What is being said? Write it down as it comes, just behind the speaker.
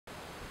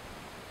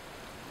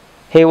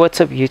Hey,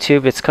 what's up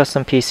YouTube? It's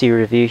Custom PC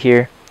Review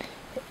here,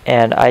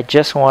 and I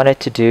just wanted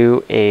to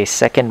do a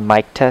second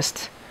mic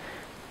test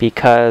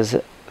because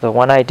the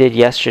one I did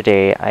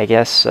yesterday, I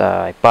guess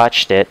I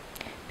botched it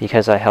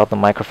because I held the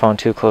microphone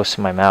too close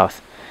to my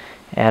mouth.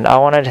 And I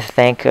wanted to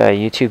thank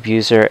YouTube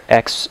user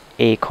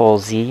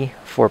XAColZ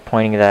for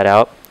pointing that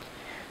out.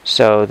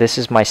 So this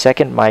is my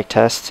second mic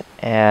test,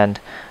 and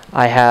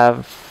I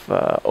have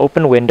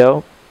open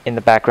window in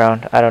the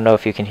background. I don't know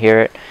if you can hear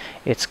it.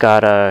 It's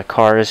got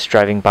cars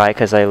driving by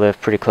because I live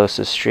pretty close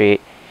to the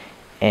street,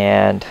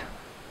 and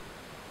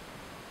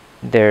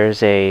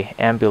there's a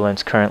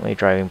ambulance currently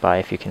driving by,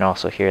 if you can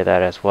also hear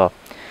that as well.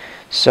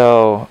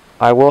 So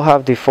I will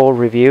have the full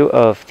review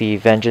of the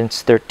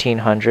Vengeance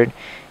 1300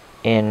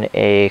 in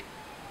a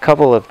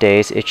couple of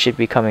days. It should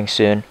be coming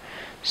soon.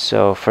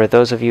 So for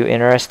those of you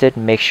interested,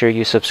 make sure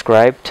you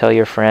subscribe, tell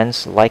your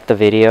friends, like the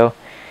video,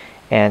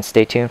 and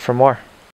stay tuned for more.